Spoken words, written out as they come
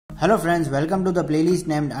Hello friends, welcome to the playlist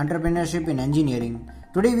named Entrepreneurship in Engineering.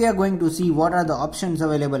 Today we are going to see what are the options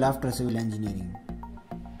available after civil engineering.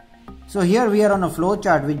 So here we are on a flow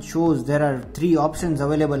chart which shows there are 3 options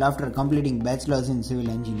available after completing Bachelors in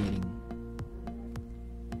Civil Engineering.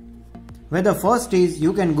 Where the first is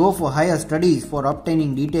you can go for higher studies for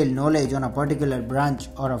obtaining detailed knowledge on a particular branch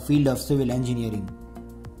or a field of civil engineering.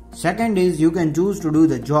 Second is you can choose to do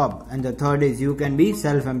the job, and the third is you can be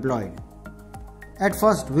self-employed. At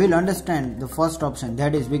first, we'll understand the first option,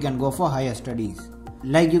 that is we can go for higher studies.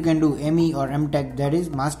 Like you can do ME or MTech, that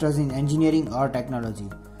is Masters in Engineering or Technology.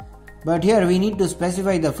 But here we need to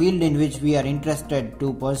specify the field in which we are interested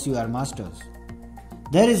to pursue our Masters.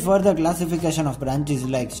 There is further classification of branches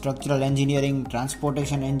like Structural Engineering,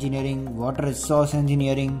 Transportation Engineering, Water Resource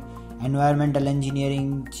Engineering, Environmental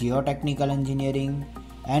Engineering, Geotechnical Engineering,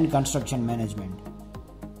 and Construction Management.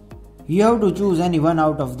 You have to choose any one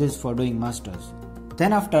out of this for doing Masters.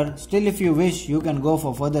 Then after, still if you wish, you can go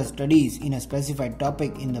for further studies in a specified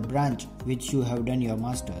topic in the branch which you have done your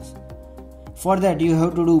Masters. For that you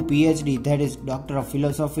have to do Ph.D, that is Doctor of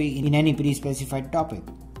Philosophy, in any pre-specified topic.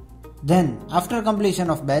 Then, after completion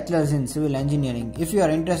of Bachelors in Civil Engineering, if you are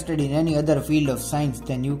interested in any other field of science,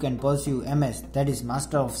 then you can pursue MS, that is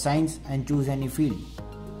Master of Science, and choose any field.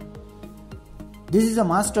 This is a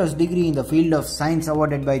master's degree in the field of science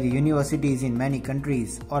awarded by the universities in many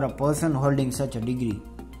countries or a person holding such a degree.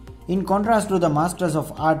 In contrast to the Masters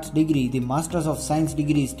of Arts degree, the Masters of Science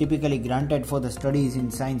degree is typically granted for the studies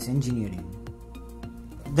in science engineering.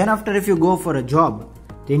 Then after, if you go for a job,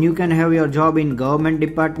 then you can have your job in government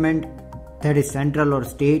department, that is central or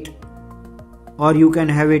state, or you can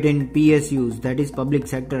have it in PSUs, that is public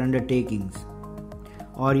sector undertakings,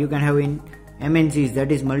 or you can have in MNCs,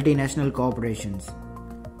 that is multinational corporations.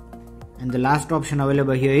 And the last option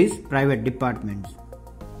available here is private departments.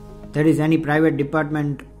 That is any private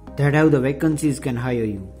department that have the vacancies can hire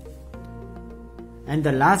you. And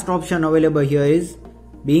the last option available here is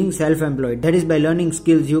being self-employed. That is by learning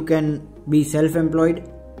skills you can be self-employed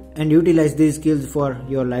and utilize these skills for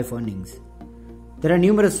your life earnings. There are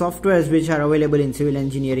numerous softwares which are available in civil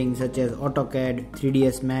engineering such as AutoCAD,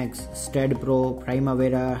 3ds Max, STAAD Pro,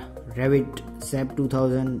 Primavera, Revit, SAP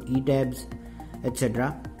 2000, ETABS,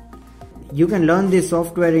 etc. You can learn this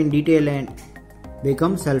software in detail and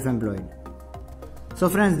become self-employed. So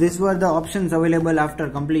friends, these were the options available after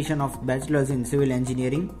completion of Bachelors in Civil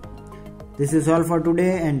Engineering. This is all for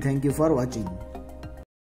today and thank you for watching.